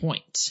support their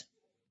point.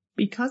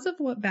 Because of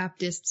what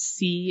Baptists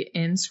see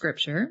in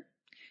scripture,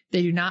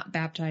 they do not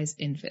baptize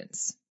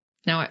infants.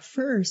 Now, at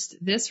first,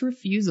 this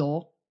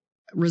refusal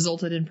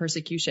resulted in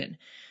persecution.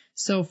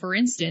 So, for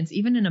instance,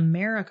 even in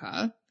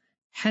America,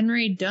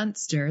 Henry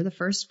Dunster, the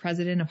first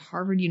president of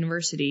Harvard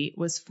University,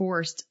 was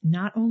forced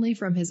not only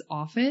from his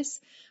office,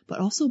 but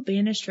also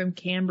banished from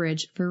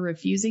Cambridge for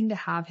refusing to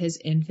have his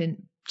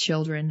infant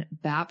children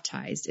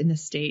baptized in the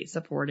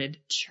state-supported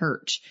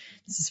church.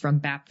 This is from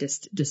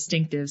Baptist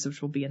Distinctives,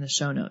 which will be in the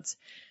show notes.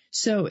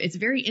 So it's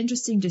very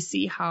interesting to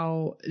see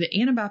how the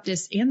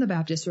Anabaptists and the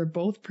Baptists were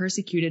both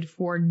persecuted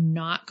for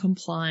not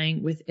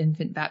complying with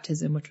infant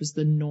baptism, which was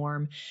the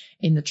norm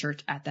in the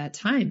church at that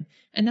time.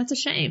 And that's a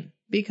shame,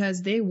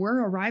 because they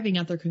were arriving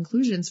at their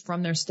conclusions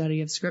from their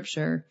study of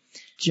scripture,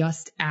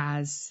 just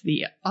as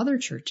the other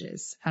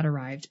churches had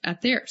arrived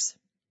at theirs.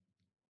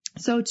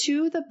 So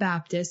to the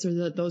Baptists,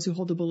 or those who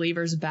hold the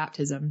believer's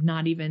baptism,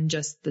 not even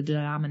just the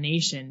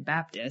denomination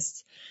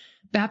Baptists,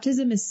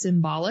 baptism is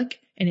symbolic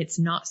and it's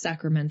not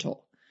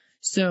sacramental.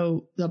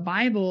 So the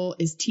Bible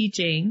is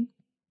teaching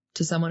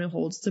to someone who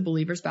holds to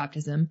believer's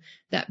baptism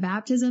that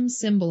baptism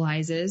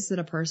symbolizes that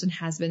a person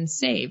has been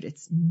saved.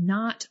 It's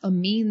not a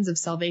means of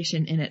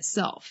salvation in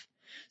itself.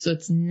 So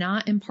it's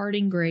not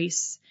imparting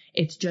grace.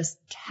 It's just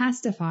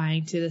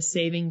testifying to the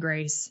saving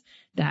grace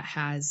that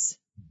has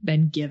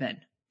been given.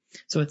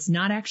 So it's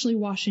not actually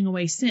washing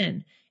away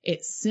sin.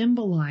 It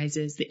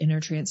symbolizes the inner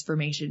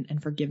transformation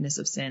and forgiveness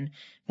of sin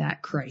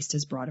that Christ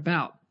has brought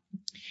about.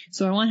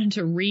 So I wanted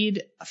to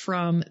read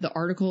from the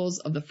Articles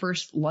of the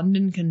First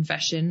London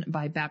Confession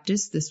by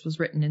Baptists. This was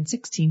written in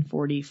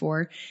 1644,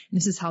 and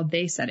this is how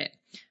they said it.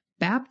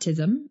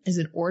 Baptism is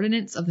an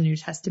ordinance of the New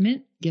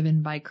Testament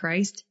given by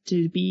Christ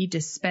to be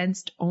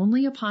dispensed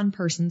only upon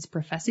persons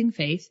professing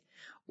faith,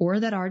 or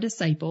that are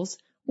disciples,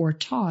 or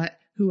taught,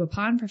 who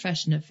upon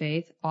profession of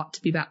faith ought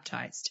to be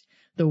baptized.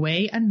 The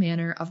way and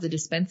manner of the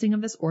dispensing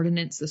of this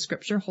ordinance the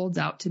scripture holds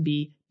out to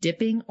be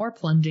dipping or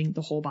plunging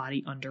the whole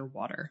body under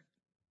water.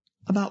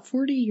 About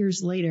 40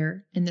 years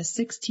later, in the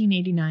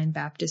 1689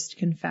 Baptist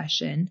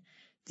Confession,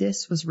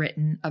 this was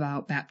written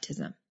about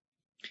baptism.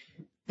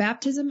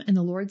 Baptism and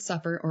the Lord's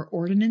Supper are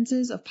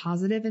ordinances of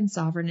positive and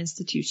sovereign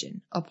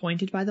institution,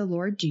 appointed by the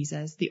Lord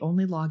Jesus, the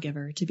only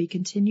lawgiver, to be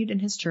continued in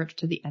his church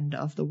to the end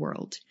of the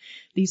world.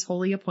 These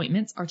holy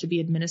appointments are to be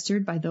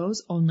administered by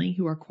those only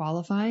who are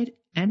qualified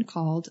and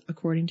called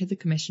according to the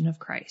commission of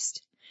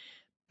Christ.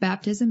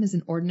 Baptism is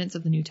an ordinance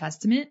of the New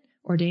Testament,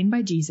 ordained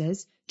by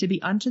Jesus, to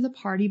be unto the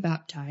party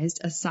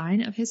baptized a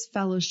sign of his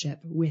fellowship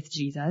with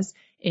Jesus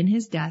in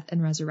his death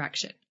and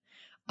resurrection,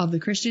 of the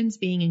Christians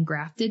being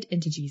engrafted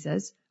into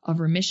Jesus, of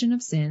remission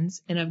of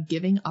sins, and of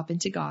giving up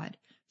into God,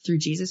 through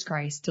Jesus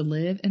Christ, to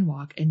live and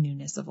walk in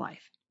newness of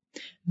life.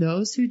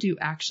 Those who do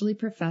actually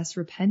profess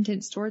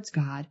repentance towards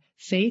God,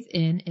 faith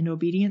in and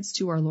obedience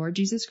to our Lord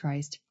Jesus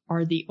Christ,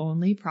 are the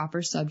only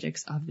proper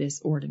subjects of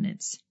this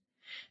ordinance.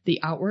 The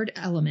outward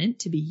element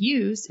to be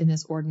used in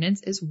this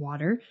ordinance is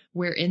water,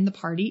 wherein the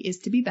party is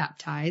to be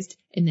baptized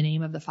in the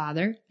name of the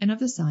Father, and of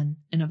the Son,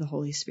 and of the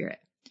Holy Spirit.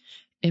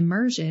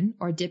 Immersion,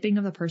 or dipping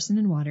of the person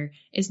in water,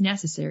 is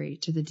necessary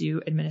to the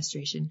due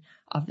administration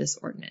of this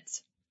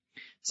ordinance.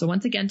 So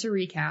once again, to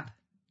recap,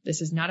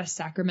 this is not a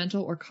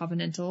sacramental or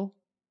covenantal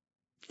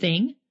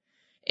thing.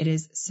 It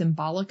is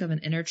symbolic of an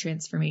inner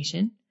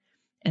transformation,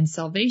 and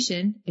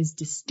salvation is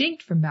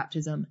distinct from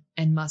baptism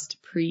and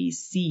must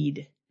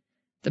precede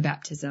the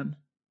baptism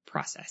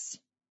process.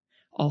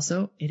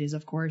 Also, it is,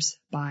 of course,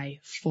 by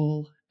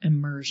full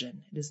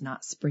immersion. It is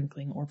not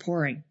sprinkling or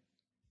pouring.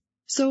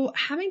 So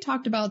having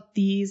talked about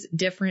these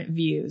different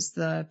views,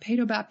 the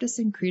Paedo-Baptist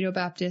and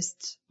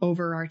Credo-Baptist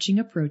overarching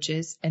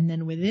approaches, and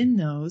then within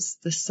those,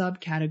 the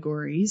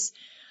subcategories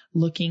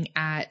looking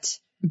at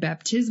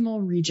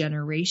baptismal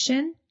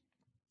regeneration,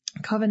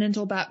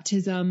 covenantal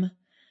baptism,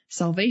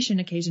 salvation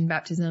occasion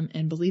baptism,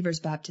 and believer's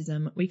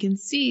baptism, we can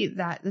see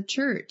that the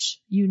church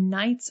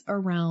unites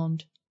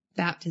around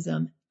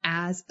baptism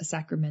as a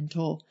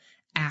sacramental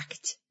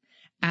act,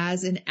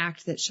 as an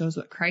act that shows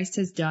what Christ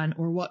has done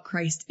or what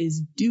Christ is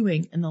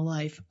doing in the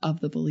life of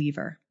the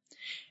believer.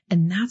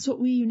 And that's what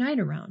we unite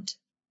around.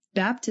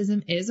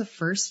 Baptism is a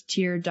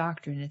first-tier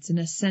doctrine. It's an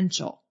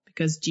essential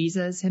because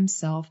Jesus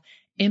himself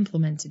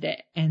implemented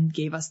it and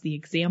gave us the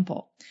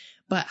example.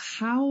 But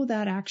how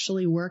that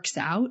actually works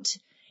out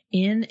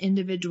in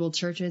individual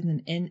churches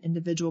and in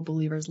individual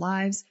believers'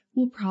 lives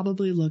will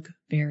probably look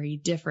very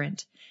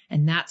different.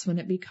 And that's when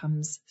it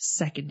becomes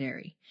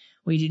secondary.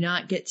 We do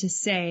not get to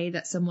say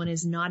that someone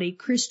is not a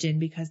Christian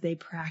because they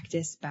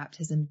practice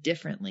baptism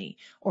differently,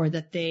 or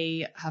that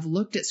they have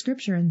looked at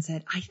scripture and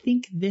said, I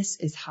think this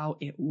is how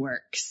it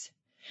works.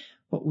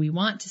 What we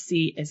want to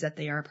see is that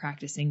they are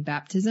practicing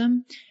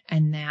baptism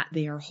and that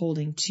they are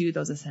holding to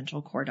those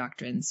essential core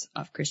doctrines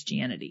of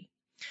Christianity.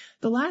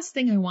 The last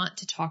thing I want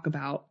to talk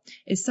about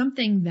is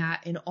something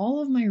that in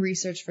all of my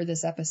research for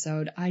this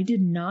episode, I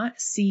did not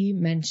see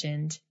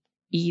mentioned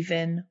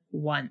even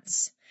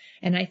once.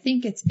 And I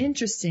think it's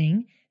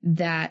interesting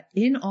that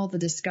in all the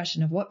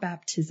discussion of what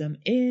baptism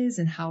is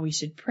and how we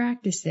should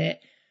practice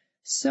it,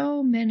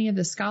 so many of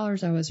the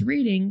scholars I was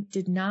reading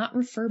did not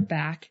refer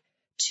back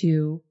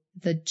to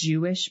the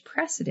Jewish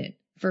precedent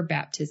for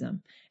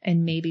baptism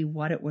and maybe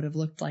what it would have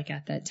looked like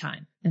at that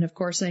time. And of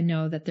course, I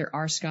know that there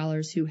are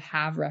scholars who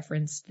have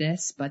referenced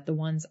this, but the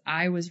ones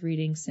I was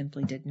reading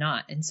simply did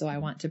not. And so I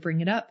want to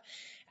bring it up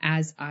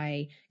as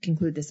I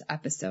conclude this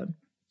episode.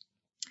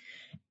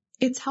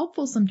 It's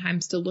helpful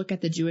sometimes to look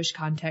at the Jewish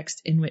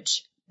context in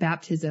which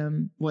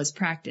baptism was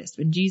practiced.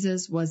 When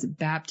Jesus was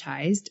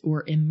baptized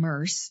or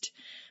immersed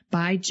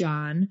by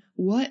John,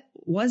 what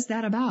was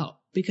that about?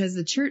 Because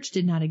the church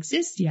did not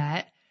exist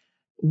yet.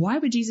 Why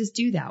would Jesus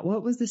do that?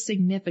 What was the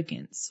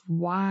significance?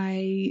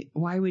 Why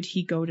would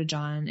he go to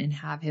John and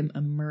have him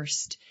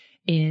immersed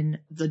in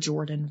the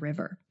Jordan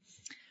River?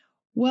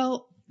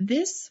 Well,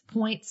 this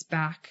points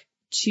back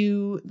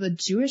to the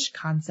Jewish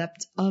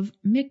concept of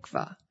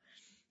mikvah.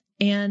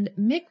 And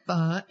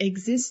mikvah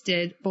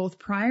existed both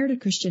prior to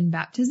Christian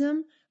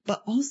baptism,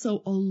 but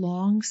also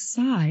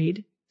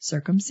alongside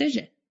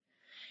circumcision.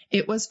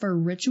 It was for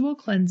ritual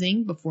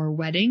cleansing before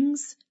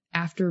weddings,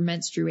 after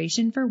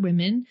menstruation for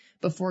women,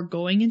 before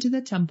going into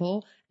the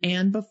temple,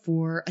 and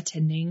before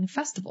attending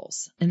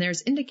festivals. And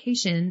there's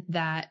indication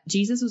that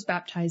Jesus was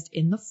baptized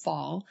in the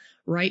fall,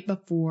 right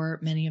before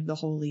many of the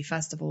holy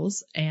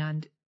festivals,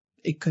 and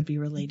it could be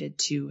related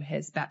to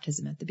his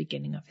baptism at the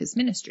beginning of his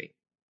ministry.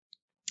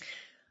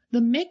 The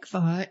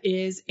mikvah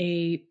is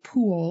a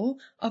pool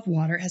of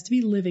water. It has to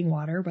be living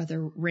water, whether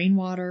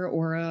rainwater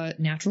or a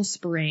natural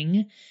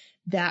spring,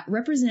 that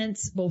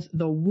represents both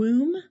the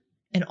womb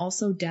and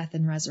also death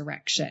and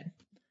resurrection.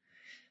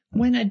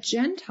 When a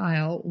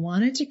Gentile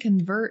wanted to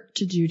convert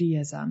to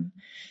Judaism,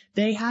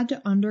 they had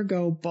to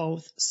undergo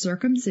both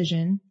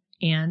circumcision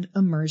and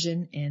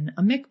immersion in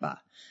a mikvah.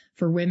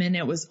 For women,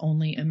 it was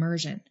only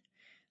immersion.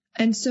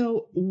 And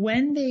so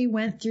when they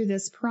went through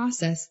this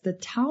process, the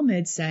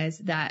Talmud says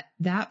that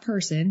that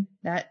person,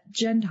 that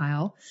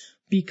Gentile,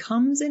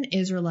 becomes an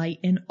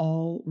Israelite in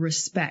all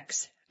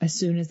respects as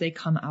soon as they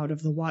come out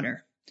of the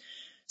water.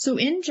 So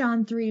in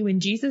John 3, when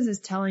Jesus is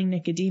telling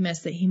Nicodemus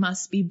that he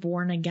must be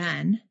born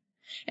again,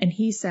 and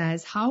he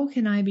says, how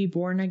can I be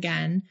born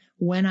again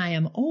when I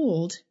am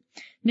old?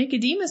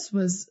 Nicodemus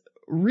was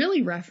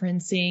really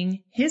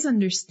referencing his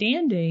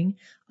understanding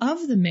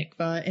of the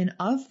mikvah and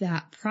of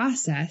that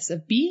process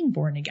of being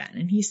born again.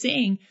 And he's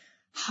saying,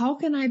 how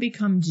can I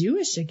become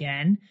Jewish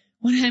again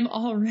when I'm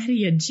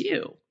already a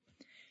Jew?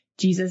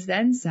 Jesus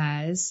then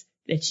says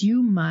that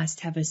you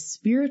must have a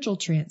spiritual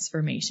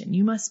transformation.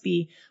 You must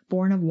be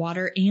born of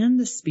water and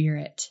the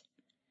Spirit,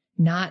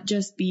 not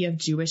just be of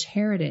Jewish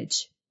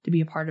heritage to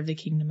be a part of the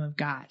kingdom of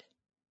God.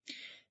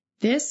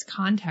 This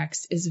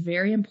context is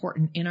very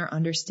important in our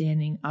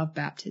understanding of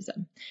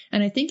baptism.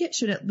 And I think it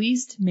should at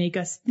least make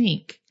us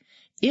think,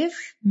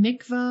 if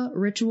mikvah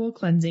ritual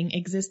cleansing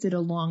existed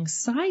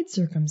alongside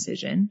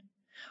circumcision,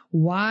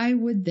 why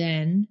would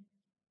then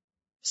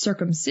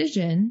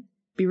circumcision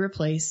be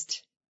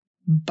replaced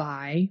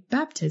by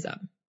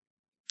baptism?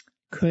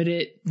 Could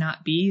it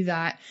not be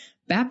that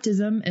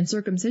baptism and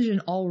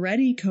circumcision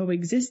already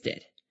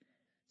coexisted?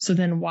 So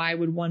then why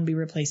would one be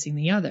replacing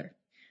the other?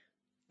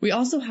 We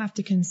also have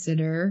to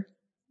consider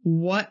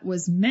what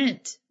was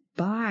meant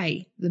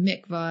by the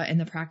mikvah and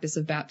the practice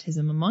of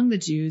baptism among the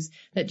Jews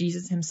that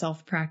Jesus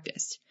himself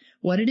practiced.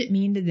 What did it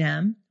mean to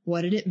them?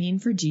 What did it mean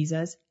for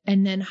Jesus?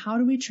 And then how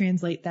do we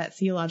translate that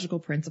theological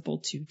principle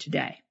to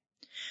today?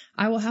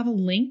 I will have a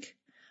link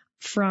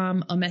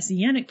from a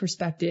messianic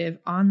perspective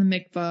on the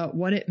mikvah,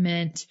 what it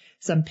meant,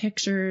 some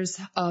pictures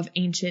of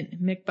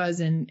ancient mikvahs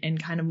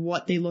and kind of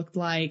what they looked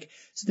like,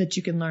 so that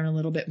you can learn a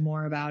little bit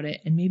more about it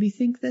and maybe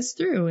think this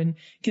through and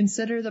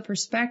consider the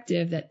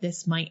perspective that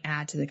this might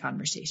add to the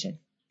conversation.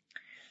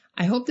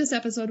 I hope this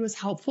episode was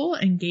helpful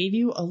and gave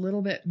you a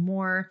little bit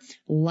more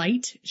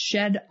light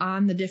shed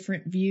on the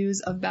different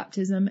views of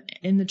baptism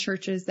in the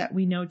churches that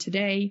we know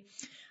today.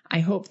 I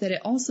hope that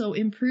it also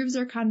improves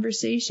our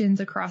conversations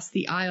across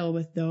the aisle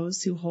with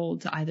those who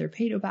hold to either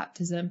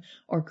paedobaptism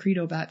or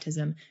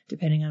credobaptism,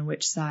 depending on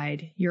which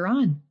side you're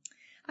on.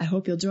 I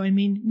hope you'll join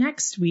me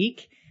next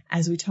week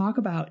as we talk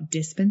about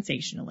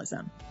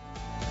dispensationalism.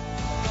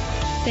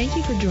 Thank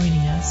you for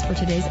joining us for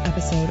today's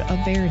episode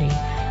of Verity.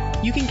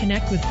 You can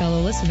connect with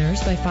fellow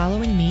listeners by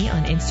following me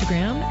on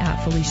Instagram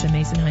at Felicia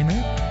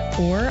Masonheimer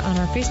or on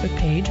our Facebook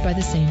page by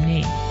the same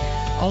name.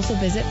 Also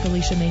visit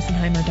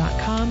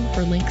FeliciaMasonheimer.com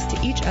for links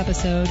to each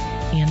episode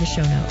and the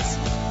show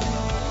notes.